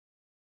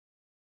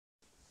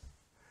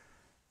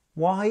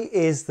Why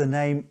is the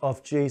name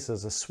of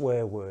Jesus a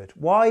swear word?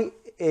 Why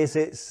is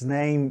its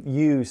name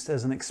used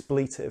as an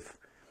expletive?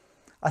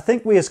 I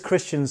think we as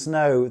Christians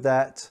know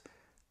that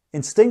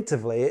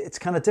instinctively it's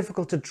kind of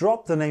difficult to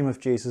drop the name of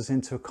Jesus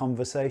into a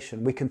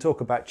conversation. We can talk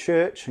about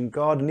church and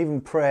God and even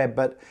prayer,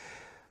 but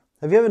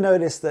have you ever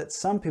noticed that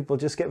some people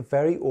just get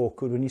very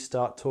awkward when you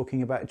start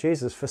talking about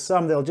Jesus? For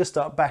some, they'll just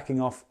start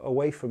backing off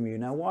away from you.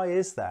 Now, why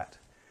is that?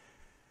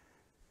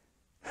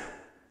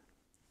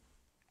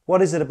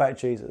 What is it about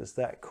Jesus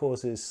that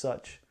causes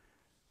such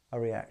a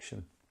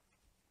reaction?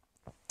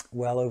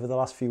 Well, over the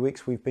last few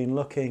weeks, we've been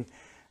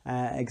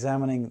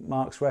examining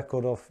Mark's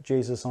record of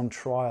Jesus on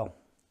trial.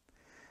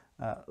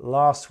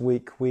 Last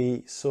week,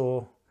 we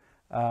saw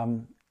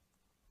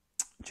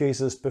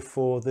Jesus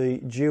before the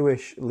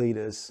Jewish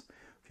leaders.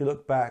 If you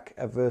look back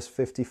at verse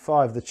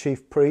 55, the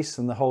chief priests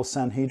and the whole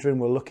Sanhedrin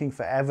were looking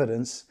for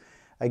evidence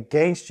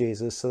against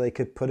Jesus so they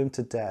could put him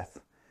to death.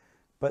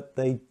 But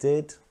they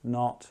did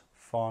not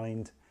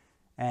find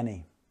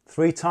any.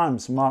 3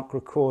 times Mark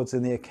records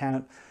in the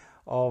account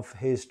of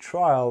his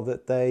trial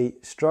that they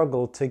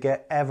struggled to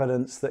get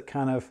evidence that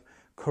kind of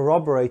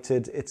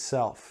corroborated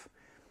itself.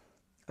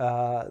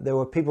 There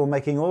were people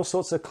making all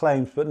sorts of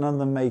claims, but none of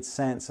them made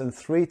sense. And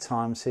 3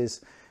 times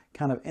his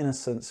kind of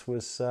innocence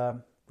was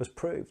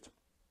proved.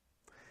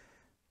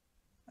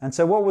 And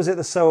so what was it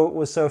that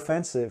was so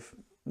offensive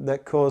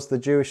that caused the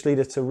Jewish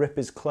leader to rip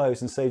his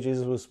clothes and say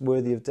Jesus was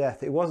worthy of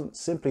death? It wasn't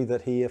simply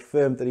that he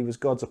affirmed that he was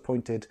God's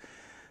appointed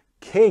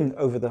king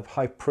over the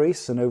high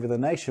priests and over the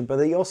nation, but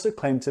he also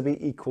claimed to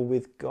be equal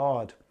with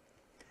God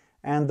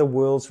and the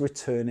world's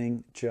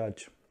returning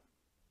judge.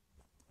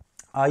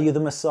 Are you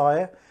the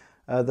Messiah,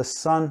 the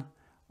Son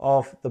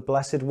of the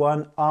Blessed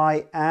One?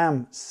 I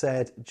am,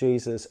 said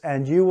Jesus,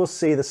 and you will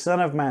see the Son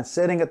of Man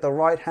sitting at the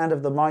right hand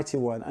of the Mighty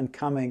One and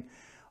coming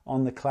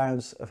on the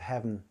clouds of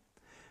heaven.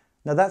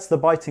 Now that's the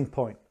biting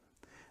point.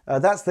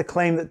 That's the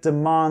claim that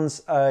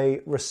demands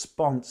a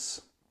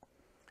response.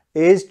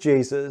 Is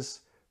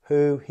Jesus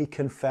who he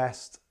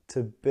confessed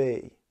to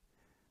be?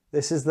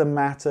 This is the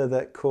matter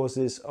that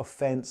causes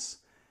offense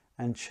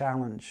and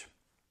challenge.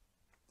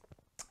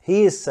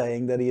 He is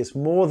saying that he is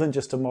more than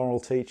just a moral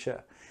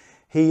teacher.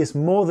 He is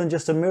more than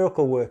just a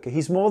miracle worker.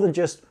 He's more than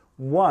just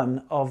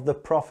one of the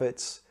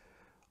prophets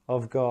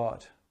of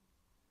God.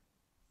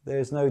 There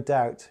is no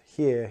doubt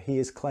here he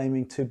is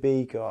claiming to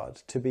be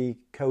God, to be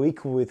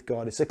co-equal with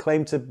God. It's a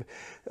claim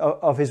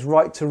of his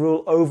right to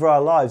rule over our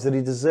lives, that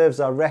he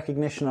deserves our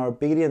recognition, our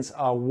obedience,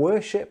 our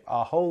worship,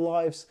 our whole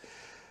lives.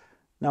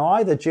 Now,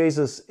 either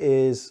Jesus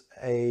is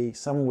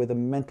someone with a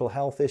mental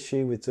health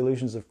issue, with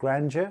delusions of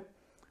grandeur,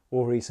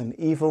 or he's an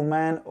evil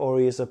man, or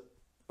he is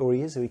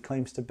who he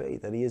claims to be,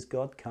 that he is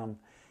God come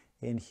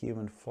in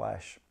human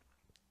flesh.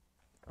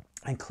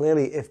 And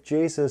clearly, if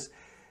Jesus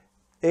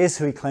is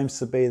who he claims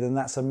to be, then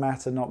that's a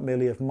matter not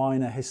merely of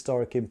minor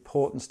historic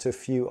importance to a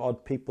few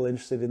odd people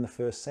interested in the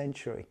first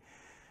century.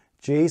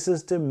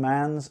 Jesus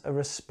demands a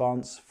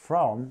response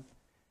from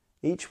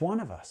each one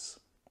of us.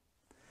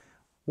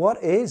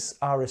 What is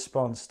our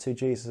response to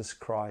Jesus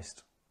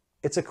Christ?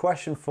 It's a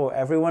question for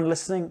everyone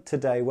listening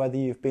today, whether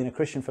you've been a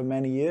Christian for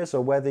many years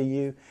or whether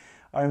you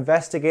are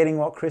investigating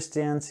what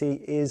Christianity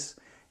is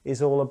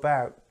all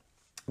about.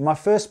 My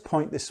first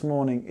point this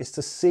morning is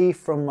to see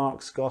from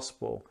Mark's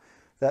Gospel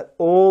that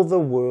all the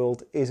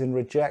world is in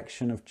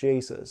rejection of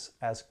Jesus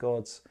as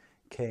God's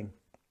king.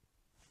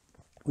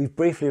 We've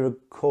briefly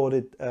recalled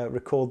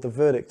the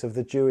verdict of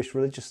the Jewish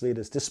religious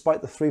leaders.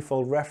 Despite the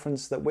threefold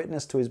reference that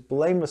witness to his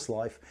blameless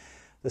life,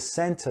 the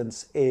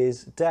sentence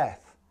is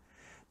death.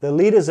 The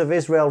leaders of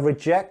Israel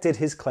rejected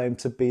his claim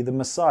to be the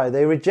Messiah.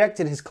 They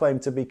rejected his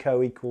claim to be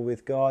co-equal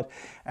with God,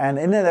 and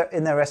in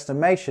their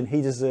estimation,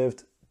 he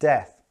deserved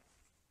death.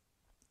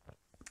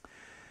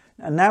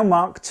 And now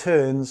Mark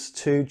turns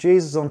to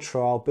Jesus on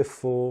trial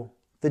before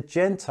the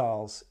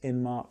Gentiles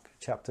in Mark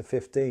chapter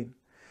 15.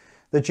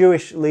 The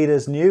Jewish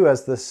leaders knew,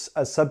 as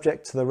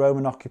subject to the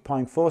Roman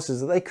occupying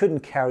forces, that they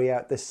couldn't carry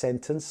out this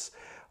sentence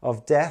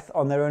of death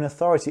on their own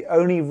authority.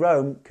 Only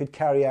Rome could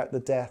carry out the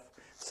death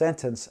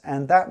sentence,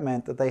 and that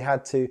meant that they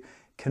had to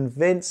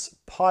convince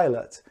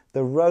Pilate,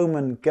 the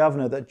Roman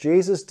governor, that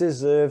Jesus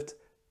deserved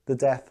the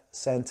death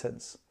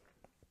sentence.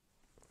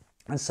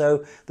 And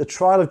so the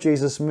trial of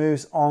Jesus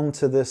moves on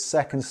to the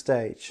second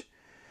stage.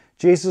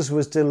 Jesus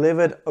was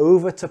delivered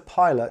over to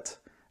Pilate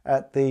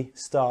at the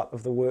start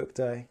of the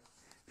workday.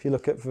 If you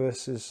look at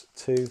verses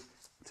 2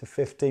 to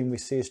 15, we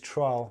see his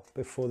trial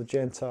before the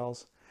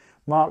Gentiles.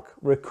 Mark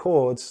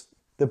records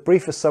the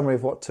briefest summary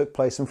of what took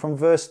place. And from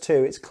verse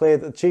 2, it's clear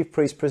that the chief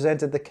priests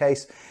presented the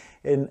case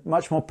in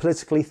much more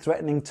politically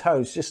threatening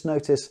tones. Just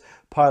notice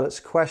Pilate's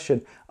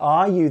question.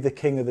 "Are you the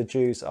king of the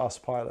Jews?"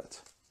 asked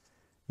Pilate.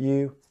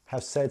 "You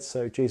have said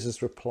so,"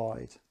 Jesus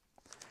replied.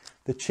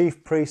 The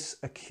chief priests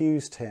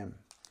accused him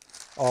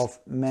of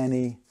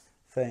many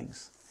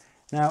things.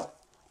 Now,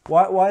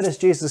 why does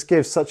Jesus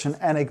give such an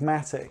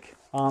enigmatic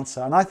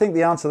answer? And I think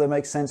the answer that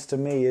makes sense to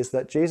me is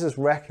that Jesus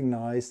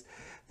recognized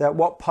that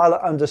what Pilate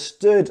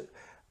understood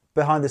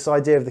behind this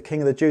idea of the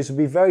king of the Jews would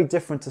be very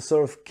different to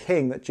sort of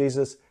king that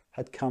Jesus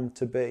had come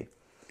to be.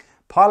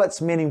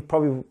 Pilate's meaning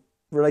probably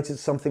related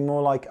to something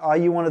more like, are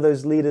you one of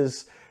those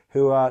leaders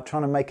who are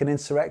trying to make an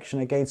insurrection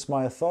against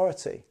my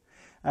authority?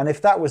 And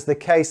if that was the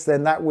case,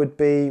 then that would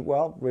be,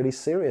 well, really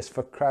serious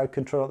for crowd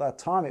control at that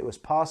time. It was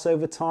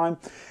Passover time.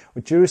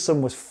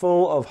 Jerusalem was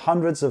full of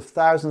hundreds of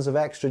thousands of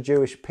extra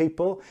Jewish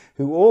people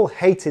who all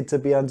hated to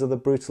be under the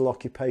brutal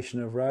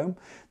occupation of Rome.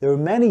 There were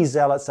many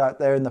zealots out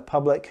there in the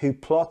public who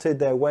plotted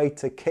their way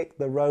to kick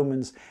the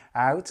Romans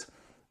out.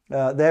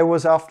 There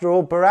was, after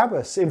all,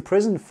 Barabbas,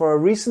 imprisoned for a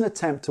recent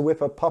attempt to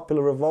whip a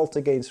popular revolt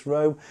against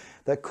Rome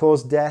that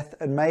caused death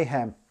and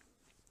mayhem.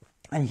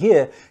 And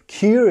here,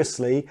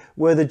 curiously,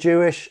 were the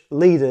Jewish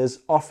leaders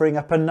offering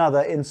up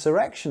another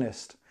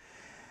insurrectionist.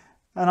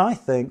 And I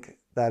think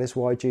that is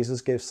why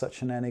Jesus gives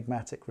such an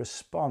enigmatic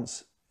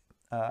response.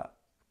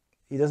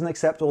 He doesn't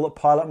accept all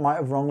that Pilate might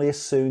have wrongly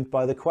assumed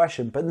by the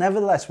question. But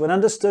nevertheless, when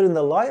understood in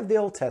the light of the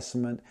Old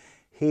Testament,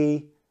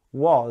 he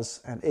was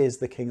and is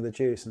the King of the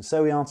Jews. And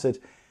so he answered,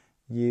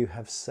 "You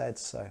have said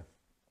so."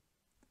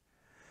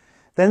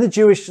 Then the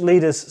Jewish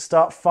leaders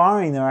start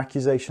firing their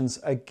accusations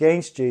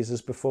against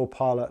Jesus before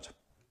Pilate.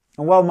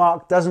 And while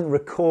Mark doesn't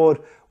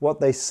record what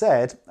they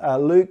said,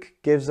 Luke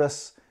gives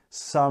us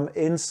some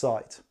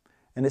insight.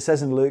 And it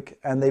says in Luke,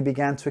 "And they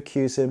began to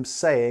accuse him,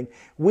 saying,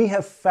 'We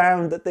have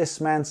found that this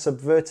man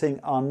subverting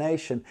our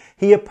nation.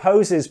 He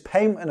opposes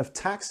payment of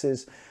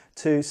taxes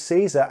to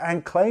Caesar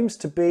and claims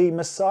to be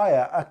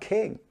Messiah, a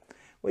king.'"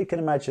 Well, you can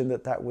imagine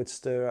that that would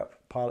stir up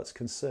Pilate's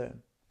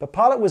concern. But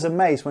Pilate was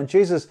amazed when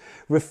Jesus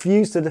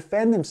refused to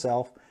defend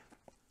himself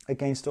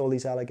against all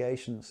these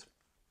allegations.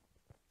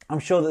 I'm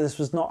sure that this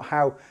was not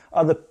how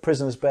other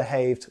prisoners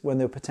behaved when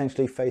they were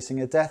potentially facing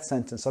a death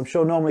sentence. I'm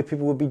sure normally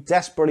people would be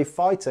desperately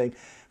fighting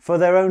for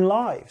their own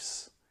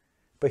lives.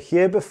 But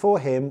here before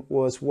him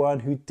was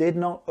one who did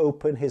not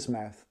open his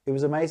mouth. It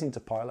was amazing to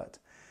Pilate.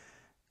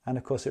 And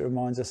of course it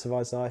reminds us of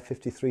Isaiah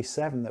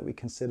 53:7 that we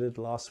considered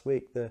last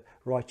week, the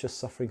righteous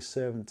suffering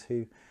servant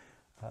who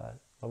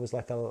was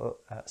like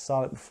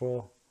silent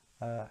before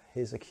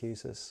his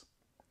accusers.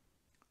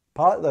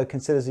 Pilate, though,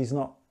 considers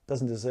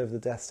doesn't deserve the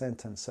death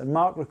sentence. And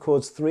Mark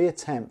records 3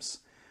 attempts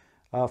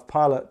of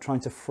Pilate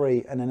trying to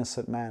free an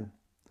innocent man.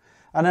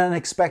 An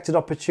unexpected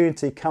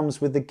opportunity comes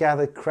with the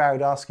gathered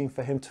crowd asking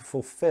for him to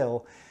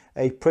fulfill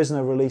a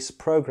prisoner release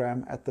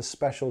program at the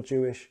special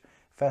Jewish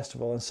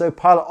festival. And so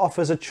Pilate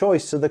offers a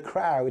choice to the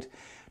crowd,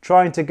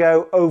 trying to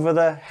go over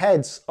the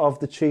heads of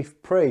the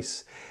chief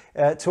priests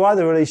to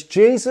either release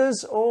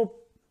Jesus or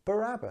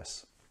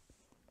Barabbas.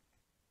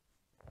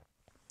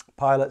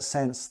 Pilate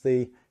sensed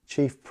the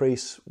chief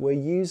priests were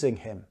using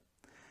him.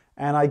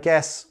 And I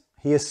guess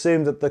he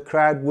assumed that the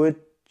crowd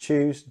would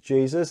choose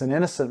Jesus, an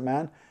innocent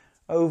man,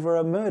 over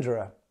a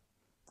murderer.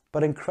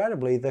 But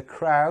incredibly, the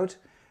crowd,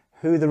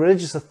 who the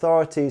religious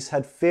authorities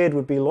had feared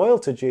would be loyal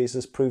to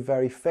Jesus, proved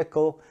very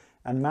fickle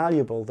and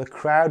malleable. The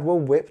crowd were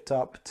whipped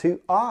up to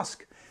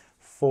ask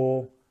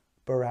for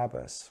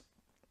Barabbas.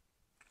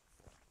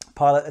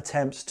 Pilate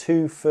attempts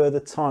 2 further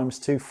times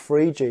to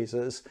free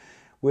Jesus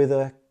with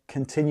a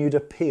continued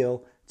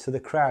appeal to the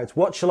crowds.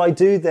 "What shall I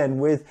do then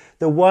with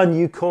the one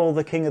you call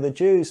the King of the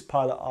Jews?"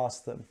 Pilate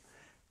asked them.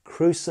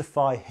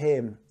 "Crucify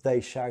him,"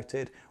 they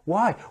shouted.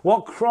 "Why?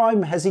 What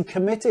crime has he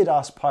committed?"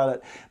 asked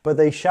Pilate. But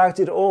they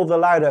shouted all the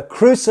louder,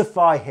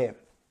 "Crucify him."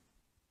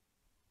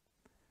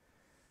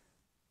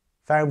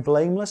 Found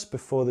blameless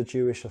before the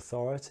Jewish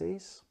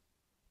authorities,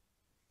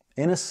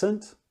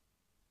 innocent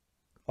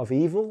of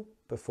evil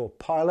before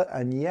Pilate,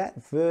 and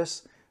yet,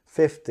 verse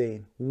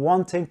 15,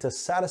 wanting to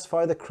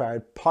satisfy the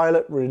crowd,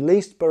 Pilate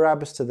released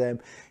Barabbas to them.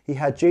 He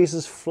had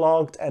Jesus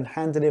flogged and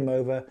handed him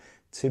over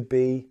to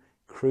be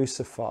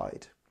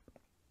crucified.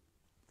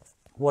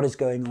 What is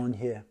going on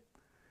here?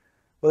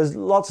 Well, there's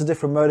lots of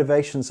different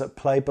motivations at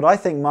play, but I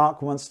think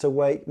Mark wants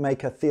to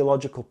make a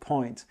theological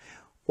point.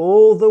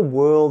 All the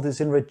world is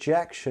in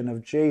rejection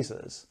of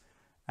Jesus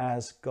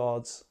as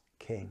God's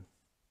king.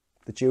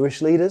 The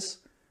Jewish leaders,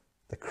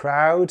 the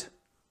crowd,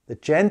 the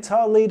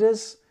Gentile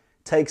leaders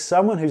take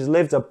someone who's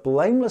lived a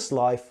blameless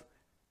life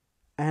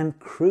and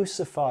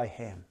crucify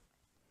him.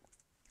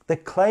 The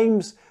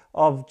claims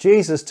of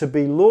Jesus to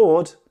be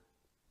Lord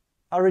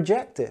are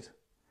rejected.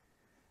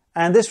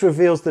 And this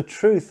reveals the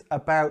truth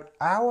about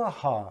our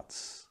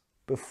hearts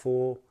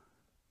before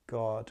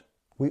God.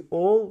 We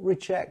all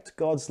reject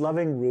God's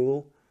loving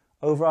rule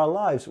over our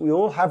lives. We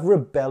all have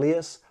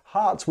rebellious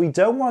hearts. We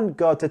don't want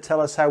God to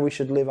tell us how we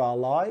should live our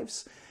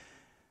lives,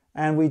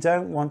 and we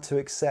don't want to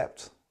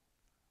accept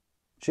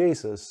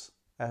Jesus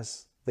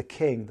as the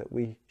king that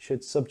we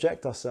should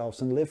subject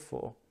ourselves and live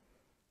for.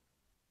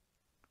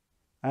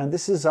 And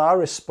this is our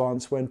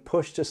response when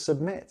pushed to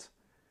submit.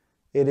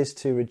 It is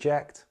to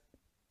reject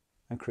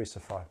and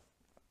crucify.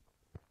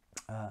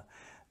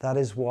 That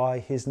is why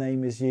his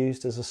name is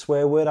used as a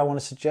swear word, I want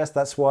to suggest.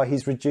 That's why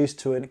he's reduced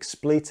to an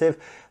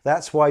expletive.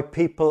 That's why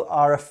people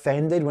are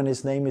offended when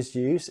his name is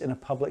used in a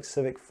public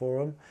civic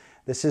forum.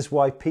 This is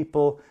why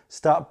people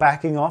start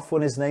backing off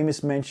when his name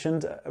is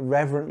mentioned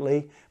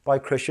reverently by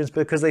Christians,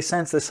 because they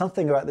sense there's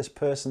something about this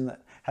person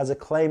that has a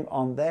claim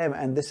on them,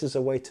 and this is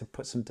a way to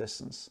put some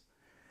distance.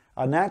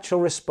 Our natural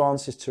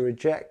response is to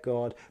reject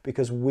God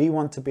because we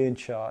want to be in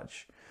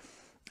charge.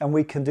 And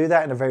we can do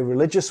that in a very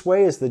religious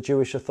way, as the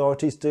Jewish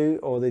authorities do,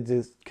 or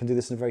can do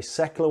this in a very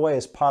secular way,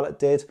 as Pilate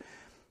did,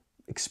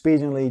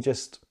 expediently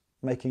just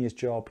making his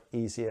job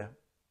easier.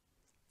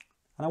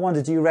 And I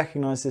wonder, do you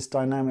recognize this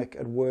dynamic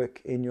at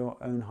work in your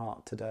own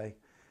heart today?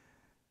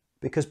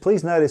 Because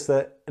please notice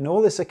that in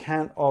all this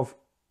account of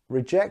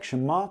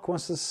rejection, Mark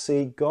wants us to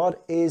see God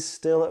is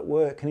still at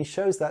work. And he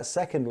shows that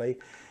secondly,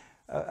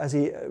 as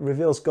he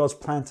reveals God's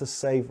plan to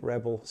save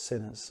rebel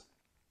sinners.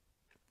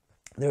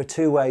 There are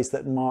two ways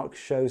that Mark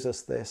shows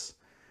us this.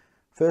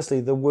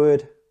 Firstly, the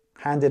word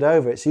handed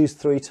over. It's used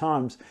 3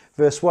 times.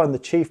 Verse 1, the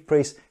chief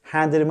priests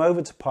handed him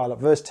over to Pilate.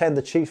 Verse 10,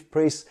 the chief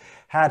priests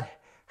had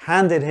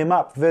handed him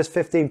up. Verse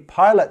 15,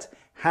 Pilate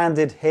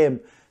handed him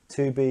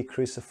to be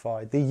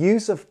crucified. The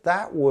use of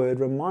that word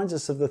reminds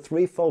us of the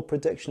threefold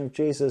prediction of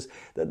Jesus,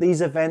 that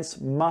these events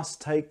must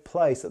take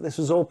place, that this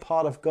was all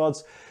part of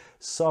God's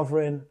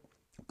sovereign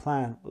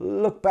plan.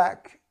 Look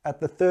back at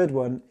the third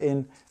one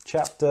in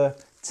chapter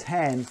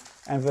 10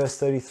 and verse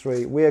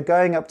 33. We are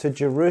going up to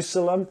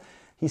Jerusalem,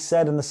 he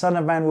said, and the Son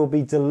of Man will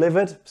be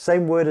delivered.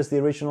 Same word as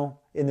in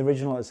the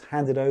original as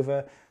handed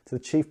over to the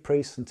chief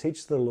priests and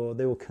teachers of the law.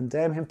 They will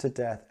condemn him to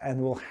death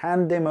and will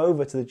hand him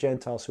over to the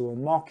Gentiles, who will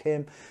mock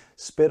him,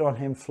 spit on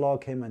him,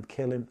 flog him, and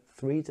kill him.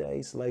 3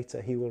 days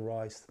later he will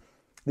rise.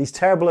 These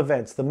terrible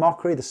events, the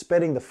mockery, the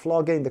spitting, the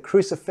flogging, the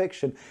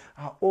crucifixion,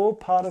 are all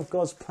part of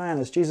God's plan,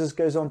 as Jesus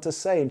goes on to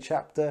say in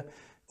chapter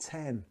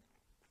 10.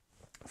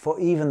 For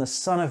even the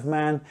Son of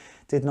Man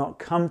did not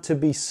come to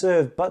be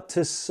served, but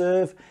to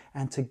serve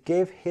and to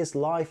give his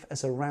life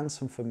as a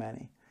ransom for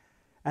many.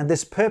 And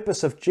this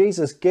purpose of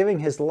Jesus giving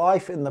his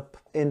life in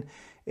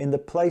the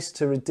place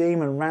to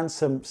redeem and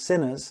ransom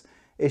sinners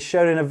is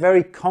shown in a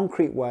very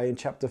concrete way in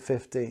chapter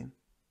 15.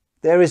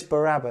 There is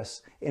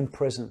Barabbas in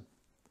prison.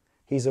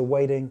 He's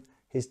awaiting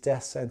his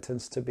death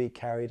sentence to be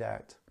carried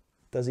out.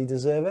 Does he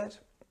deserve it?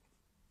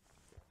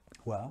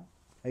 Well,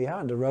 yeah,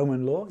 under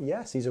Roman law,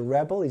 yes, he's a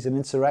rebel, he's an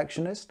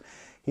insurrectionist,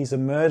 he's a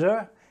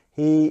murderer,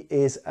 he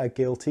is a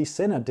guilty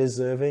sinner,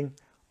 deserving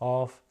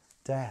of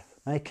death.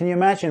 Now, can you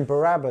imagine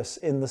Barabbas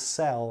in the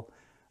cell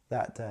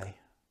that day?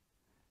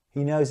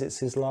 He knows it's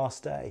his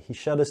last day. He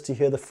shudders to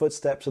hear the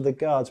footsteps of the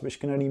guards, which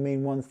can only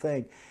mean one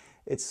thing.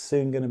 It's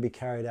soon going to be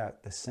carried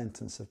out, the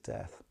sentence of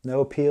death. No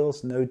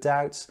appeals, no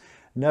doubts.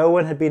 No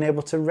one had been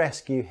able to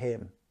rescue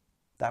him.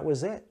 That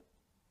was it.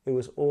 It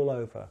was all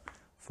over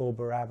for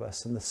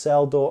Barabbas. And the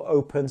cell door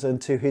opens,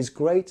 and to his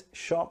great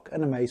shock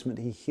and amazement,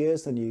 he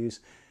hears the news,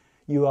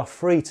 "You are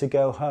free to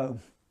go home."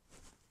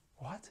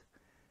 What?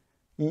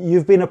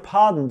 You've been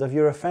pardoned of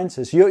your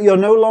offences. You're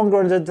no longer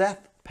under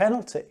death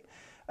penalty.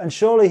 And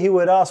surely he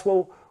would ask,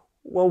 well,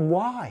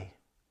 why?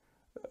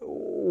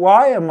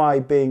 Why am I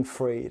being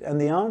freed? And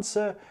the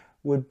answer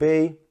would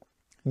be,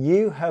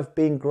 you have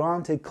been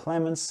granted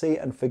clemency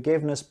and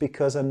forgiveness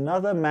because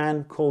another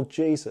man called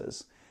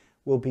Jesus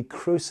will be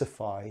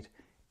crucified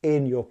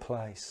in your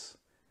place.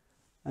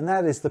 And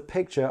that is the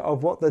picture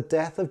of what the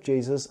death of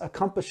Jesus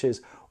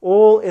accomplishes,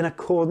 all in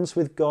accordance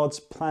with God's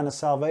plan of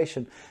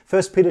salvation.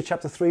 1 Peter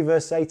chapter 3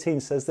 verse 18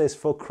 says this,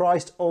 "For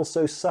Christ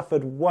also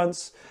suffered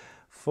once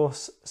for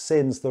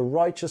sins, the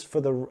righteous for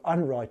the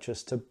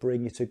unrighteous, to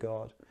bring you to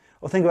God."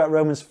 Or think about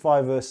Romans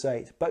 5 verse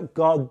 8. "But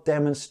God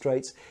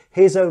demonstrates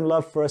his own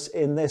love for us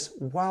in this: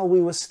 while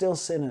we were still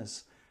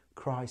sinners,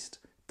 Christ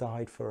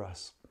died for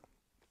us."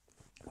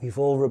 We've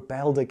all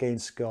rebelled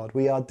against God.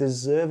 We are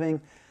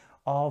deserving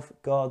of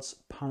God's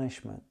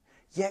punishment.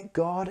 Yet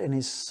God, in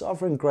his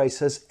sovereign grace,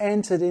 has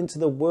entered into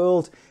the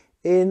world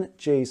in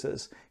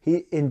Jesus.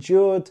 He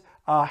endured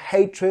our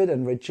hatred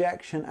and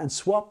rejection and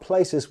swapped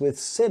places with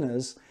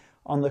sinners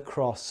on the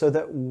cross so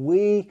that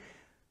we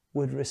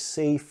would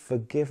receive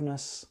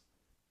forgiveness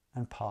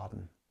and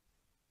pardon.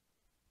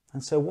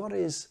 And so what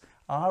is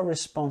our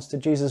response to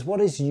Jesus?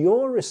 What is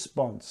your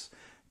response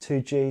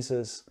to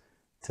Jesus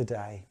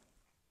today?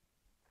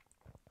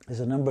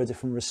 There's a number of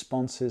different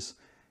responses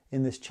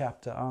in this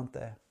chapter, aren't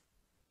there?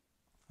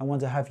 I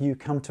wonder, have you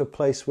come to a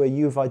place where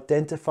you've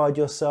identified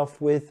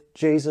yourself with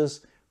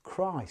Jesus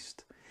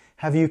Christ?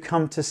 Have you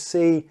come to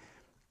see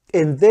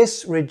in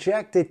this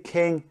rejected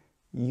king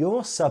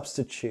your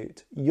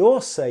substitute,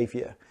 your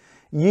saviour?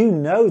 You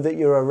know that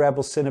you're a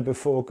rebel sinner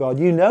before God.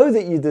 You know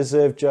that you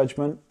deserve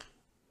judgment.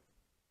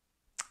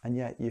 And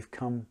yet you've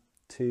come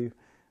to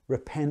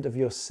repent of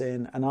your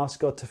sin and ask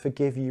God to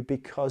forgive you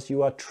because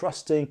you are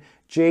trusting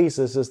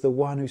Jesus as the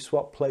one who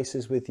swapped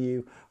places with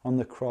you on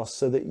the cross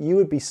so that you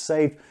would be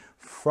saved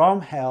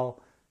from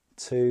hell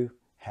to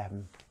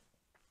heaven.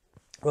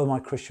 Well, my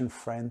Christian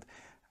friend,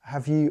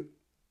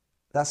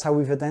 that's how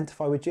we've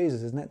identified with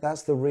Jesus, isn't it?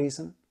 That's the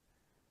reason.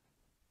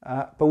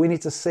 But we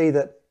need to see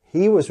that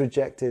he was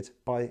rejected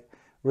by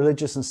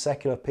religious and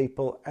secular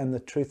people, and the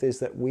truth is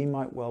that we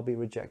might well be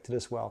rejected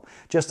as well.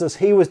 Just as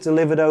he was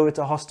delivered over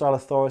to hostile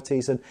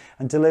authorities and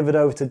delivered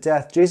over to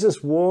death,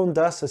 Jesus warned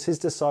us as his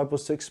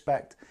disciples to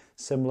expect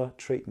similar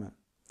treatment.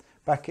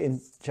 Back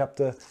in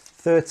chapter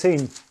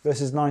 13,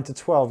 verses 9 to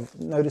 12.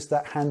 Notice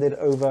that handed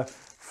over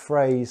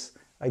phrase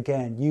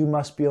again. You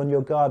must be on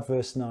your guard,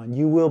 verse 9.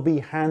 You will be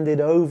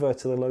handed over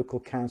to the local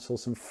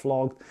councils and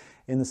flogged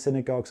in the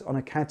synagogues. On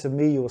account of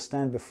me, you will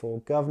stand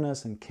before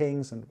governors and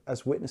kings and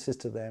as witnesses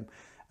to them.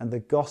 And the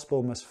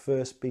gospel must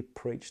first be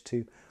preached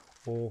to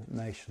all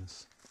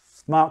nations.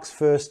 Mark's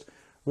first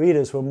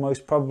readers were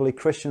most probably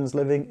Christians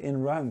living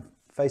in Rome,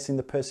 facing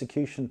the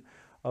persecution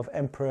of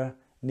Emperor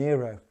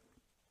Nero.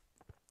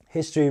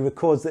 History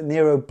records that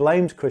Nero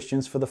blamed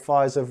Christians for the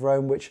fires of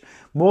Rome, which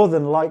more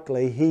than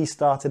likely he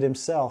started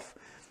himself.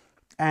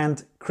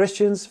 And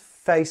Christians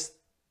faced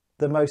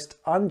the most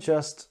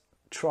unjust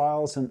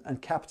trials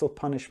and capital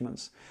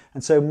punishments.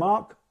 And so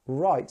Mark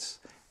writes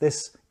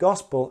this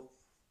gospel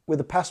with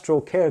a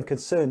pastoral care and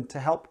concern to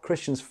help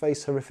Christians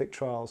face horrific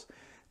trials.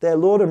 Their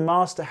Lord and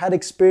Master had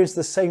experienced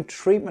the same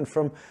treatment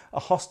from a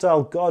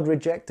hostile,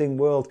 God-rejecting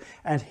world,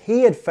 and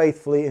he had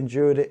faithfully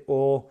endured it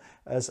all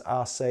as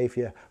our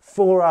Saviour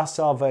for our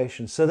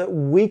salvation, so that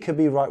we could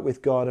be right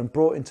with God and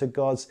brought into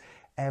God's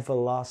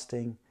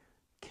everlasting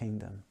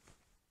kingdom.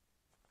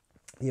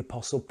 The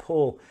Apostle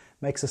Paul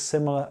makes a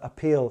similar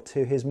appeal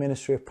to his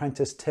ministry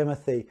apprentice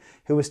Timothy,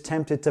 who was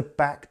tempted to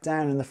back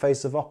down in the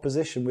face of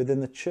opposition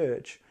within the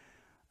church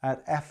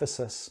at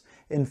Ephesus.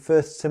 In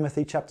 1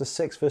 Timothy chapter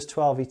 6, verse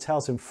 12, he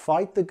tells him,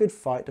 fight the good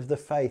fight of the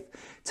faith.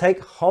 Take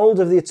hold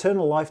of the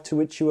eternal life to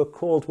which you were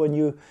called when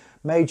you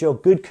made your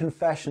good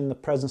confession in the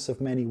presence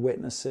of many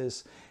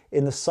witnesses,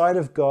 in the sight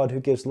of God who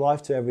gives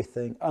life to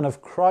everything, and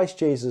of Christ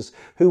Jesus,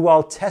 who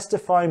while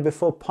testifying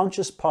before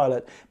Pontius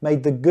Pilate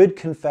made the good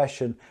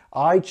confession,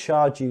 I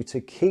charge you to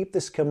keep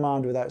this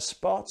command without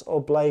spot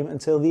or blame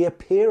until the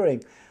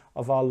appearing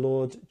of our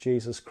Lord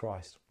Jesus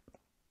Christ.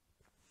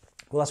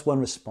 Well, that's one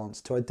response,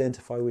 to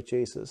identify with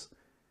Jesus.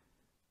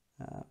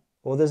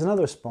 Or there's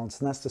another response,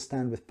 and that's to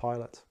stand with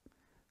Pilate.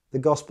 The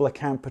gospel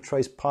account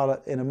portrays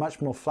Pilate in a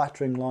much more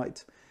flattering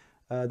light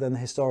than the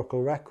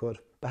historical record.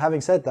 But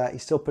having said that,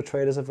 he's still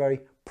portrayed as a very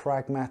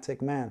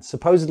pragmatic man,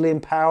 supposedly in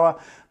power,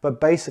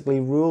 but basically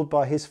ruled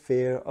by his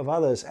fear of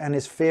others and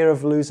his fear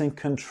of losing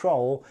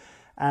control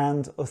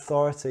and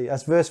authority.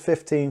 As verse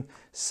 15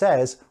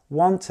 says,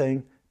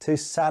 wanting to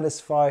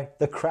satisfy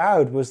the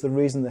crowd was the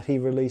reason that he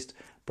released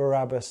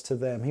Barabbas to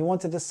them. He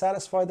wanted to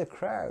satisfy the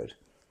crowd.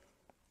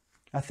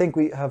 I think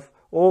we have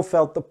all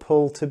felt the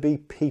pull to be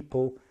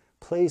people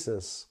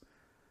pleasers.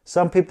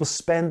 Some people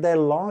spend their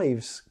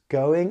lives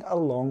going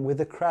along with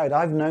the crowd.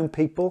 I've known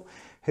people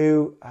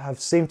who have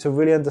seemed to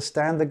really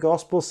understand the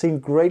gospel,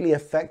 seemed greatly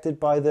affected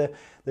by the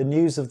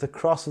news of the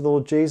cross of the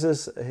Lord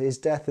Jesus, his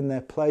death in their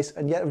place,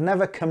 and yet have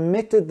never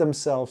committed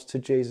themselves to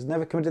Jesus,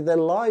 never committed their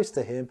lives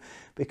to him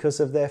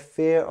because of their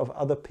fear of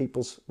other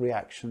people's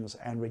reactions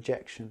and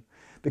rejection.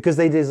 Because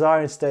they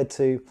desire instead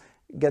to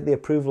get the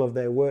approval of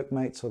their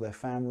workmates or their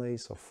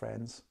families or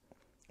friends,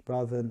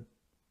 rather than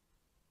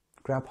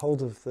grab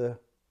hold of the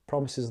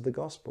promises of the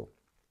gospel.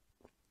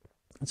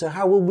 And so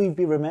how will we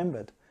be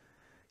remembered?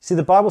 See,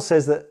 the Bible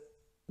says that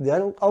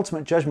the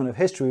ultimate judgment of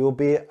history will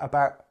be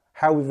about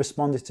how we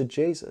responded to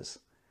Jesus.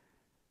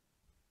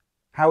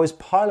 How is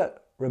Pilate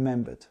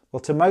remembered? Well,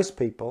 to most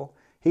people,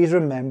 he's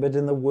remembered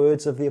in the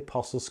words of the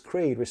Apostles'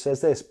 Creed, which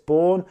says this: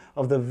 born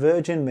of the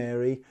Virgin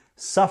Mary,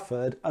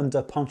 suffered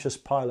under Pontius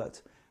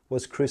Pilate,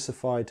 was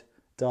crucified,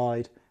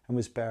 died, and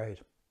was buried.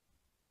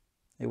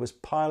 It was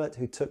Pilate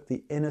who took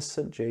the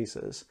innocent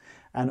Jesus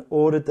and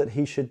ordered that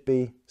he should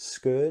be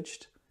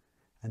scourged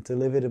and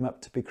delivered him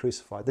up to be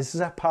crucified. This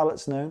is how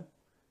Pilate's known.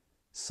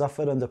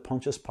 Suffered under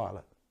Pontius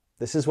Pilate.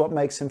 This is what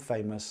makes him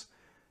famous,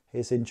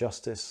 his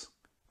injustice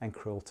and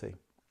cruelty.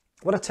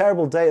 What a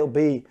terrible day it'll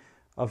be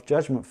of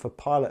judgment for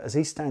Pilate as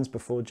he stands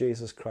before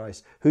Jesus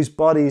Christ, whose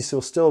bodies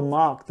will still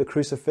mark the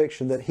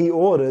crucifixion that he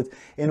ordered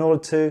in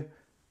order to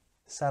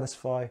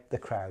satisfy the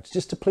crowds,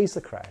 just to please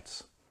the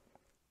crowds.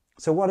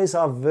 So what is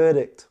our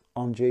verdict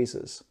on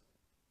Jesus?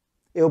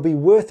 It'll be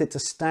worth it to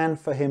stand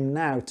for him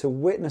now, to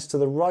witness to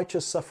the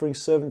righteous suffering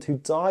servant who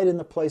died in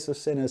the place of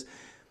sinners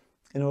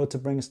in order to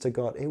bring us to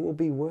God. It will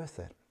be worth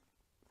it.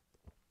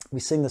 We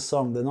sing the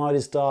song, the night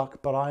is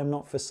dark, but I am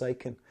not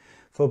forsaken.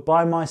 For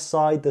by my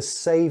side the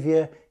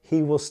Saviour,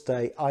 he will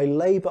stay. I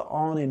labour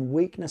on in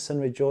weakness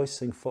and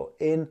rejoicing, for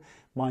in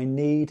my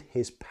need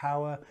his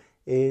power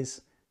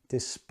is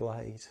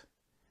displayed.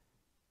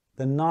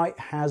 The night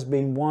has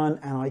been won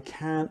and I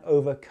can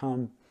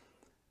overcome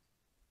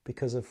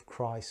because of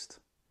Christ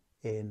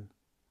in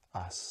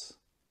us.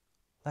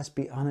 Let's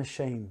be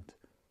unashamed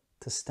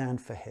to stand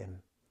for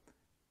him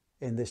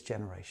in this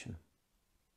generation.